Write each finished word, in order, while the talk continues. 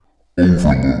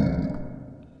Overload.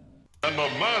 And the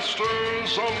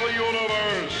masters of the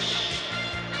universe.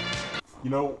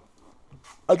 You know,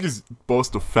 I just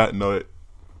bust a fat nut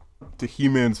to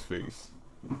He-Man's face.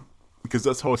 Because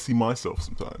that's how I see myself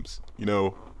sometimes. You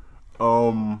know,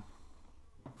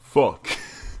 fuck.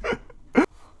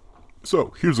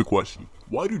 So, here's a question.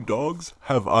 Why do dogs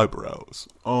have eyebrows?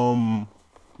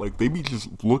 Like, they be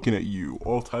just looking at you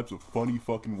all types of funny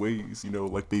fucking ways, you know,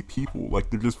 like they people,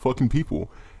 like they're just fucking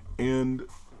people. And,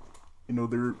 you know,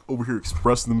 they're over here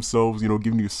expressing themselves, you know,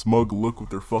 giving you a smug look with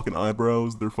their fucking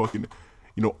eyebrows, their fucking,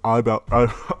 you know,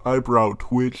 eyebrow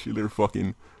twitch, they're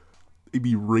fucking, they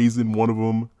be raising one of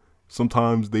them.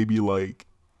 Sometimes they be like,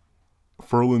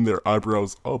 furling their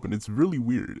eyebrows up, and it's really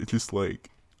weird. It's just like,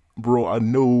 bro, I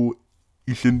know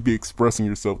you shouldn't be expressing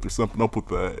yourself, there's something up with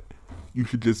that. You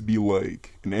should just be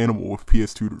like an animal with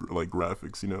PS2 like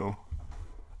graphics, you know.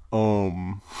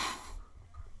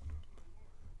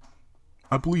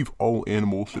 I believe all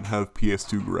animals should have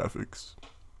PS2 graphics.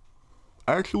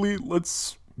 Actually,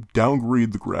 let's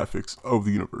downgrade the graphics of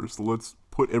the universe. Let's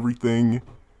put everything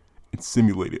and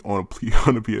simulate it on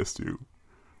on a PS2.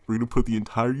 We're gonna put the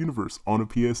entire universe on a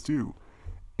PS2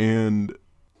 and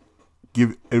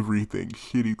give everything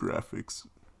shitty graphics.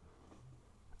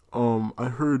 I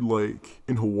heard like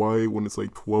in Hawaii when it's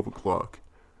like 12 o'clock,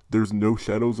 there's no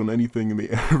shadows on anything and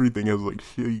everything has like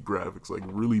shitty graphics, like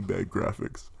really bad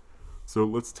graphics. So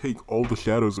let's take all the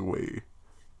shadows away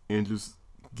and just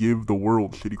give the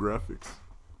world shitty graphics.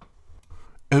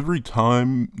 Every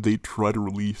time they try to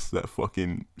release that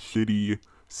fucking shitty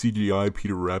CGI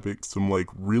Peter Rabbit, some like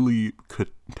really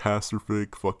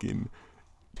catastrophic fucking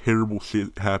terrible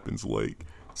shit happens. Like,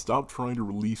 stop trying to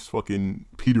release fucking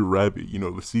Peter Rabbit, you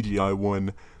know, the CGI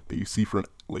one that you see for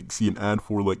like see an ad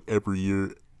for like every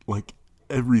year. Like,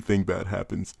 everything bad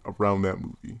happens around that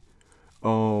movie.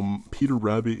 Peter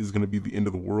Rabbit is gonna be the end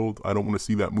of the world. I don't want to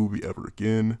see that movie ever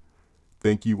again.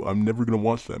 Thank you. I'm never gonna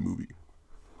watch that movie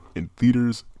in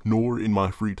theaters nor in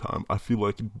my free time. I feel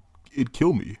like it'd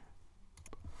kill me.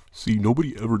 See,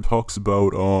 nobody ever talks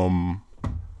about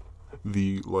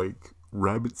the like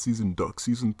rabbit season, duck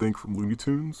season thing from Looney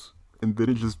Tunes, and then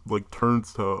it just like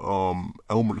turns to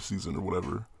Elmer season or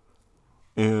whatever.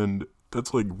 And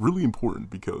that's like really important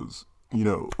because, you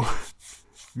know,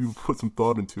 if you put some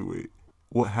thought into it,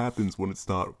 what happens when it's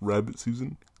not rabbit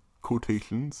season,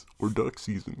 quotations, or duck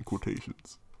season,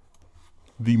 quotations?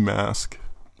 The Mask,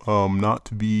 not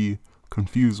to be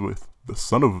confused with The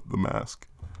Son of the Mask,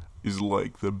 is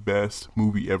like the best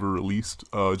movie ever released.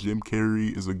 Jim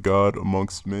Carrey is a god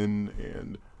amongst men,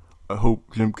 and I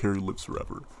hope Jim Carrey lives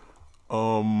forever.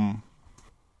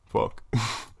 Fuck.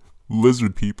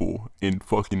 Lizard people and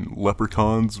fucking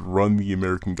leprechauns run the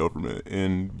American government,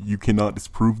 and you cannot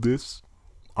disprove this.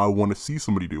 I want to see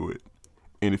somebody do it.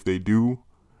 And if they do,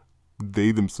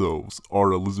 they themselves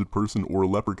are a lizard person or a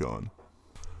leprechaun.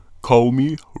 Call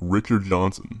me Richard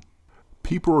Johnson.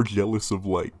 People are jealous of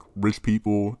like rich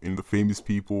people and the famous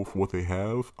people for what they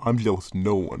have. I'm jealous of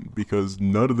no one because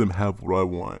none of them have what I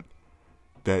want.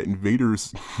 That Invader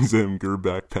Zim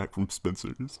backpack from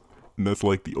Spencer's. And that's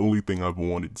like the only thing I've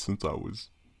wanted since I was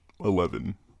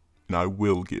 11. And I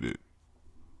will get it.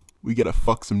 We gotta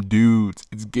fuck some dudes.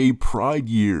 It's gay pride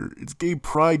year. It's gay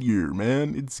pride year,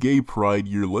 man. It's gay pride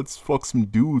year. Let's fuck some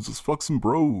dudes. Let's fuck some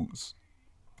bros.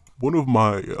 One of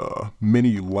my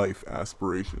many life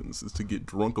aspirations is to get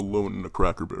drunk alone in a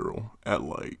Cracker Barrel at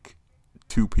like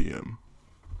 2 p.m.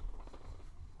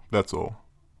 That's all.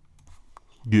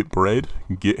 Get bread,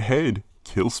 get head,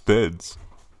 kill speds.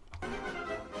 Hey,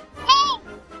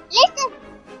 listen!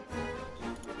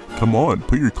 Come on,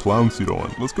 put your clown suit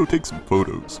on. Let's go take some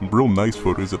photos, some real nice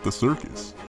photos at the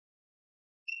circus.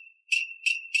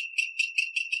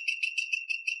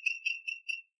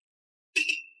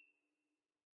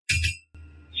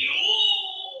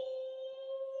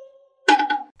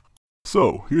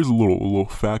 So, here's a little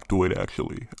factoid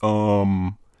actually.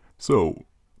 So,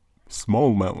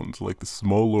 small mountains, like the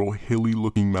small little hilly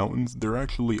looking mountains, they're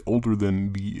actually older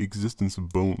than the existence of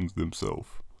bones themselves.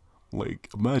 Like,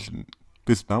 imagine,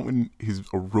 this mountain is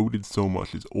eroded so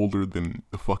much it's older than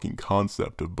the fucking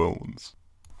concept of bones.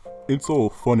 It's all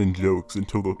fun and jokes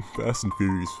until the Fast and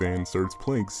Furious fan starts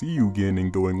playing See You Again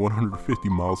and going 150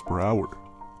 miles per hour.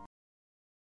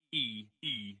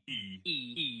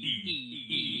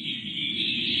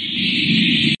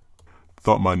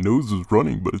 Thought my nose was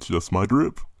running, but it's just my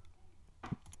drip.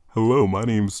 Hello, my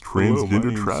name's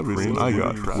Transgender Travis, and I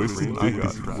got twisted dick.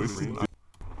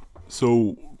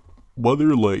 So,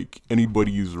 whether like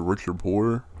anybody's rich or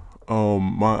poor,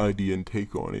 My idea and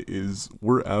take on it is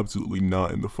we're absolutely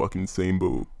not in the fucking same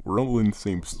boat. We're all in the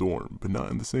same storm, but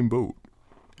not in the same boat.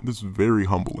 And this is very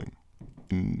humbling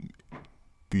in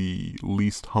the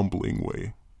least humbling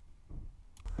way.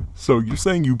 So you're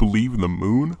saying you believe in the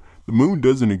moon? The moon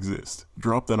doesn't exist.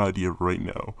 Drop that idea right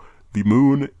now. The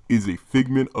moon is a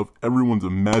figment of everyone's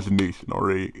imagination,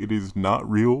 alright? It is not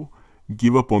real.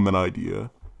 Give up on that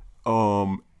idea.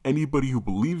 Anybody who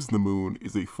believes in the moon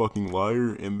is a fucking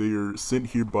liar, and they are sent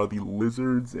here by the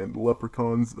lizards and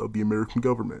leprechauns of the American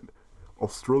government.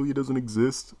 Australia doesn't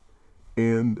exist,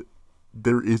 and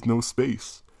there is no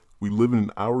space. We live in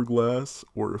an hourglass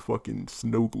or a fucking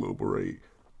snow globe, alright?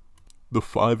 The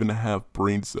 5.5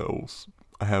 brain cells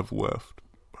I have left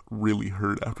really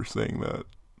hurt after saying that.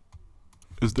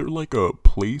 Is there like a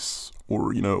place,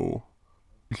 or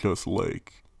just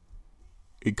like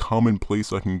a common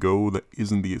place I can go that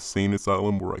isn't the insane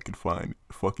asylum, where I could find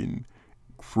fucking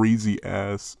crazy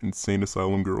ass insane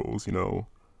asylum girls, By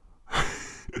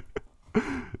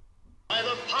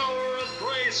the power of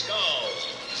Grayskull.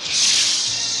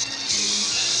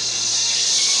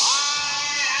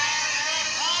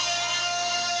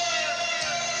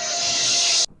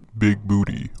 Big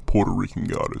booty Puerto Rican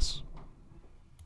goddess.